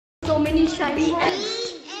so many shiny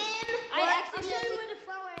ones.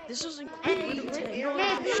 This is incredible.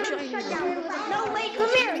 No, wait, come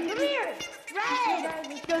here. Red.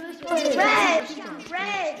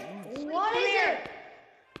 What is it?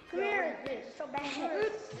 Come here. It's so bad.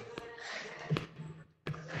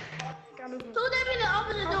 Told Evan to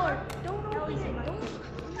open the door. Don't open it.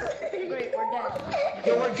 Great, we're dead.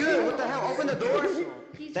 Yo, we're good. What the hell? Open the door.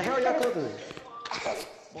 The hell are y'all closing?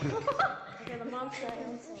 Okay, the mom's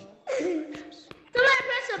saying. Somebody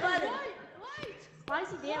press the button. Why is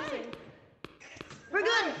he dancing? We're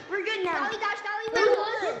good now. Dolly dash.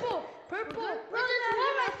 Purple. Run,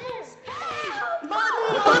 right there.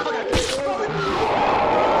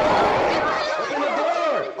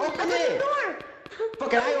 Open the door.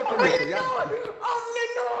 Fucking I open it. Open the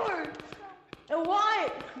door. And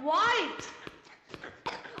white.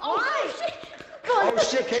 Oh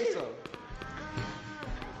shit, queso.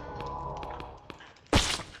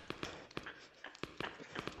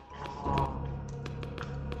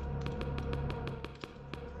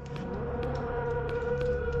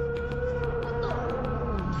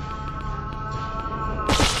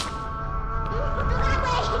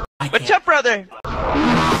 What's up, brother? I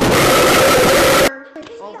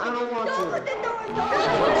don't want to.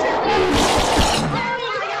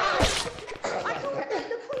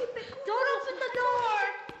 Don't open the door.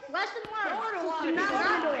 Lesson learned. Do not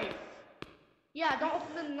open the door. Yeah, don't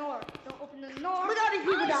open the door. Look at these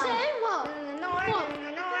people down.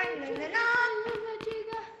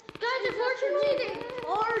 Guys, unfortunately, they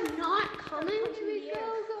are not coming to me.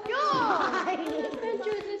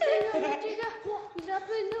 Up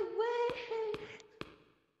in the way.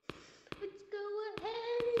 Let's go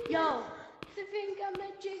ahead. Yo.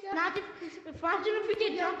 Imagine if we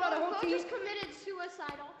could jump on a whole team. Just committed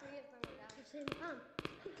suicide, all three of them at the same time.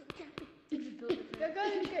 They're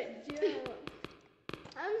going to get jail.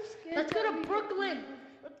 I'm scared. Let's go to Brooklyn.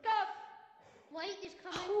 Let's go. Light is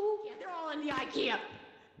coming. Oh, they're all in the IKEA.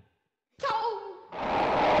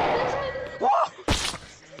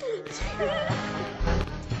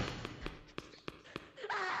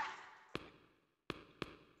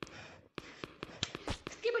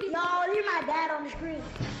 No, you're my dad on the screen.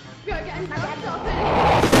 You're getting my dad's off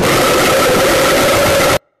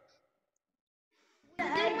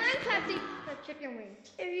The chicken wing.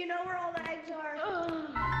 If you know where all the eggs are.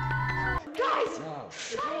 Guys!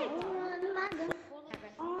 Shut it!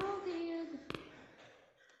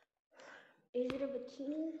 Is it a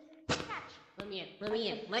bikini?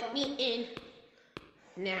 Let me in.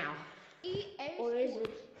 Now. Or is it?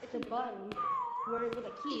 It's a button. Where is it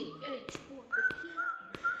a key?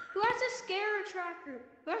 Who has the scare tracker?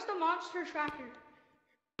 Who has the monster tracker?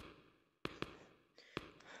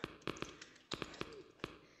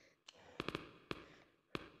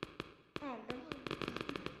 Come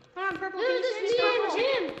on, purple. Dude, this is me and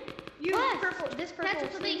Jim. You purple. This purple. Can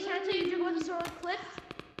I tell you to go to the cliff?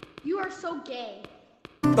 You are so gay.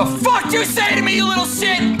 The fuck you say to me, you little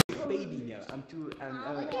shit! Baby, yeah. I'm too I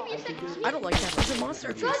don't like that. It's a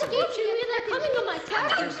monster. Try to get you. They're coming on my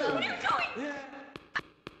tower. So. What are you doing? Yeah.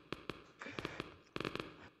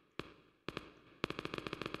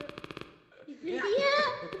 Yeah,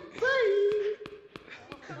 buddy.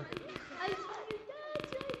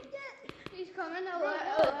 He's coming.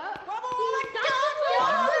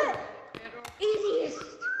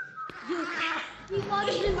 Easiest. He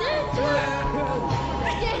loves his dad.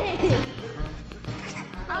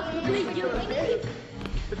 I'll complete you.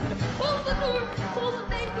 Close the door. Close the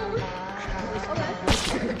main door.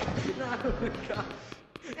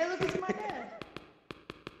 Hey, look, it's my dad.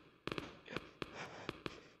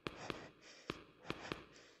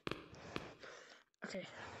 Okay.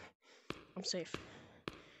 I'm safe.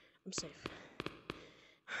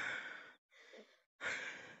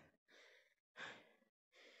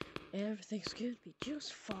 Everything's gonna be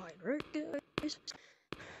just fine, right,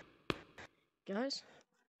 guys?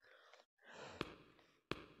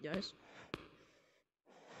 Guys?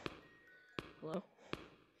 Hello?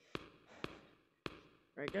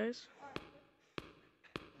 Right, guys?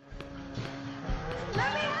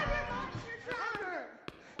 Let me have your monster tracker.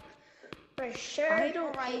 For sure. I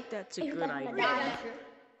don't think that's a good idea.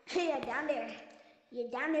 Yeah, down there. You're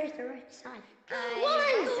down there to the right side. No! Go!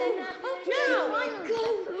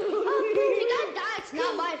 You gotta die. It's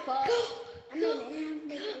not my fault.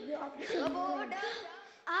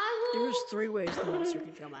 There's 3 ways the monster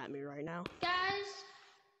can come at me right now. Guys,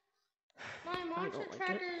 my monster like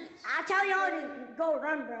tracker. I tell y'all to go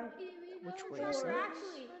run, bro. Which way is that?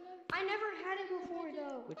 Actually, I never had it before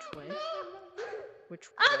though. Which way? Which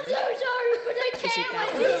way? I'm so sorry, but I Is it can't. that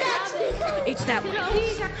way? It's that way.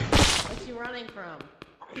 What's he running from?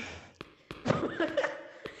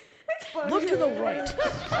 Look to the right.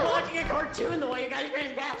 I'm watching a cartoon the way you guys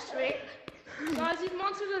ran past me. Guys, these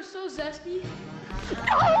monsters are so zesty.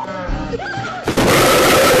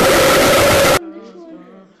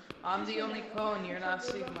 I'm the only cone, you're not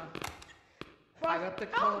Sigma. I got the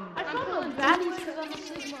cone. I'm calling baddies because I'm a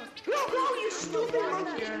Sigma. No, you stupid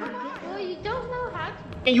monkey. Well, you don't know how to.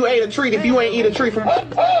 And you ate a treat if you ain't eat a treat from.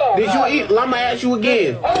 Did you eat? I'ma ask you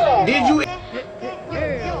again. Did you eat?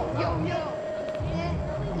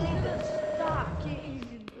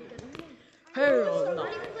 Hell no.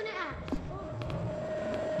 Not even gonna ask.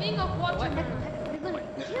 Being a watermelon. You're gonna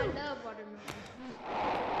kill. I love watermelon.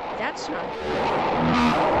 That's not good.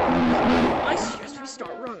 I suggest we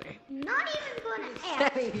start running. Not even gonna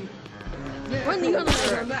ask. Run the other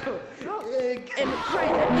way. And pray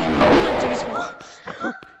that the hunters will.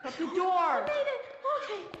 Shut the door.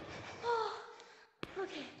 Okay. Oh.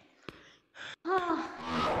 Okay. Oh.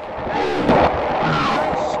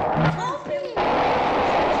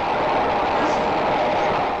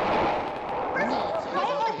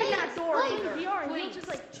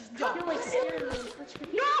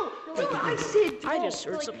 I just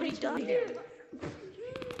heard somebody die.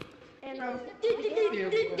 And Thank you,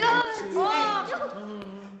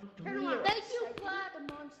 Vlad. The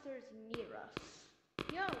monsters near us.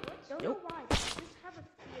 Yo, what's don't Nope. know why, but I just have a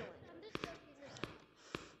feeling.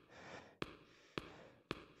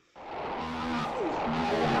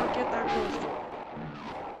 I'll get that roasted.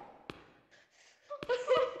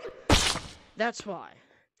 That's why.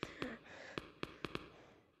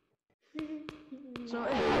 So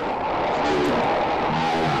anyway.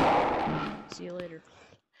 See you later.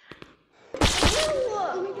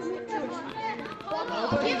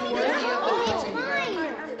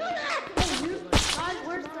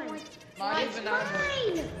 Not even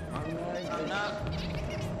out.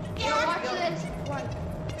 Watch this.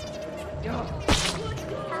 Yo.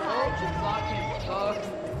 Block him.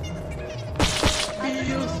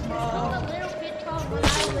 Feel small. A little bit tall when I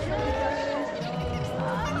literally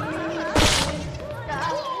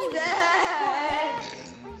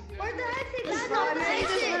Where's the exit? I made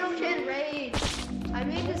this little kid rage. I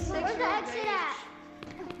made this 6-year-old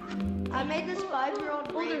rage. I made this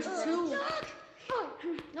 5-year-old rage. There's two.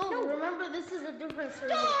 No, remember this is a different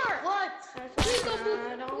server. What?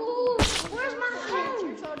 Ooh, where's my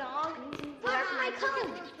phone? Where's my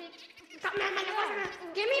phone?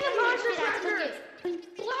 Give me the monster tracker.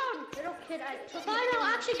 Little kid, I took Fine, I'll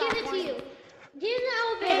actually give it to you. Get in the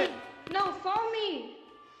elevator. No, follow me.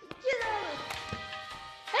 Get out.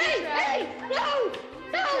 Hey, no.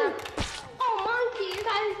 Oh, monkey.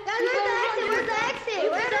 Guys, where's the exit?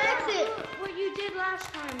 Where's the exit? What you did last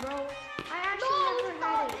time, bro. I actually never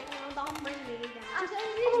had it. Don't bring me down.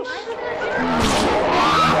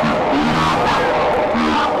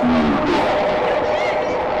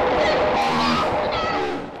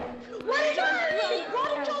 Why did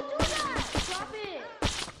y'all do that? Drop it.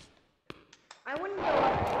 I wouldn't go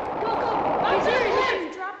up. Go. I'm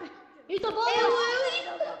serious. Drop it. He's a ball.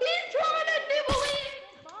 He's trying to nibble it.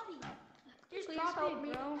 Just drop it,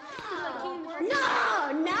 bro. No.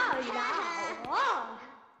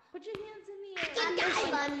 Put your hands in the air. It's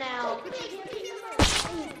fun now.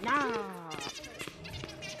 Nah.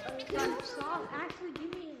 Stop. Actually,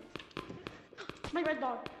 give me my red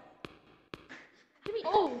bar. Give me.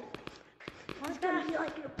 Oh. It's gonna be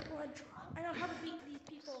like your blood drop. I know how to beat these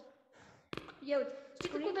people. Yo,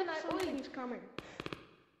 Typical that something's coming.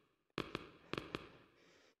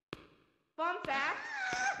 Fun fact.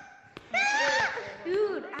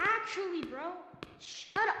 Dude, actually, bro.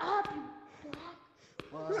 Shut up, you block.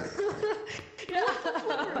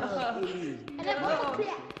 And then what? I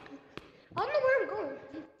don't know where I'm going.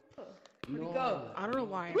 Where'd he go? I don't know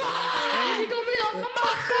why. He gonna be on the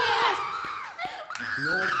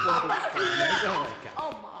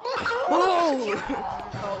Whoa!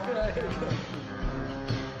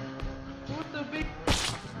 What the big?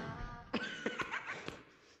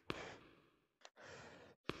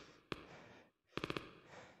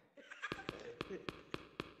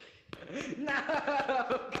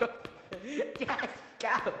 No! Go. Yes,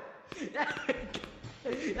 go!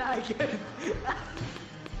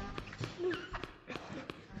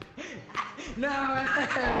 No,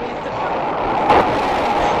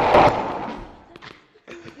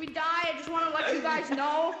 We die. I just want to let you guys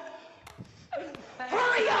know.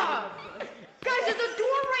 Hurry up! Guys, there's a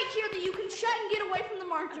door right here that you can shut and get away from the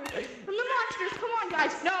monsters. Come on,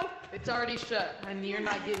 guys. No. it's already shut, and you're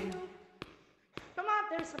not getting. Come on.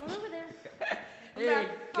 There's someone over there. There you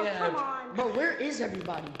Oh, go. come on. But where is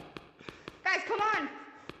everybody? Guys, come on.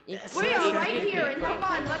 We are right here, and come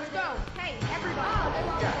on, let's go. Hey, everybody.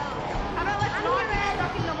 How about let's not get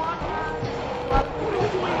stuck in the monster? What are we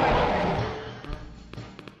doing right now?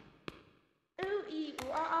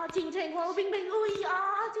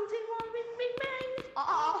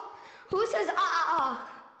 Who says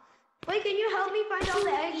Wait, can you help me find all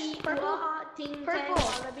the eggs? Purple.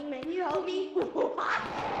 Can you help me?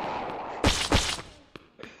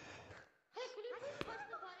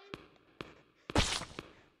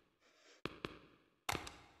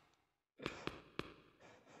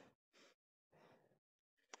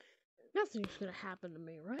 Nothing's gonna happen to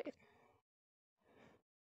me, right?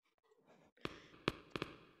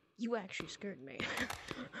 You actually scared me.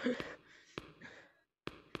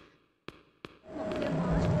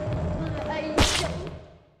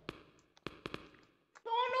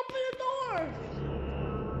 Don't open the door!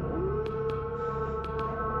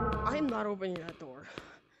 I'm not opening that door.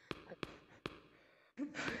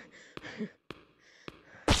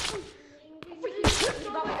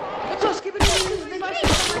 Let's go, skip it.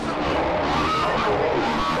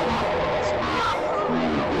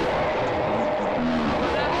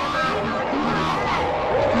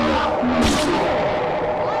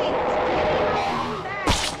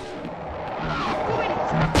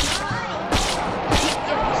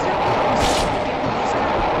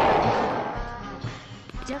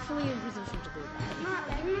 Definitely in position to do that.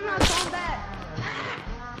 I'm not going back.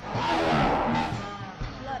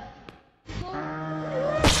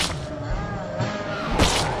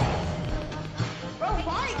 Bro,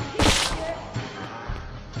 why?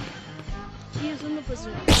 He is in the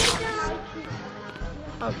position.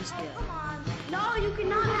 Oh, he's dead. No, you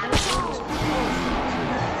cannot have it.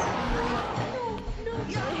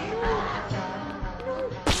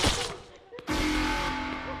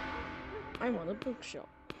 I'm on the bookshelf.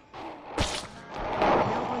 No,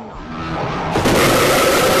 I'm not.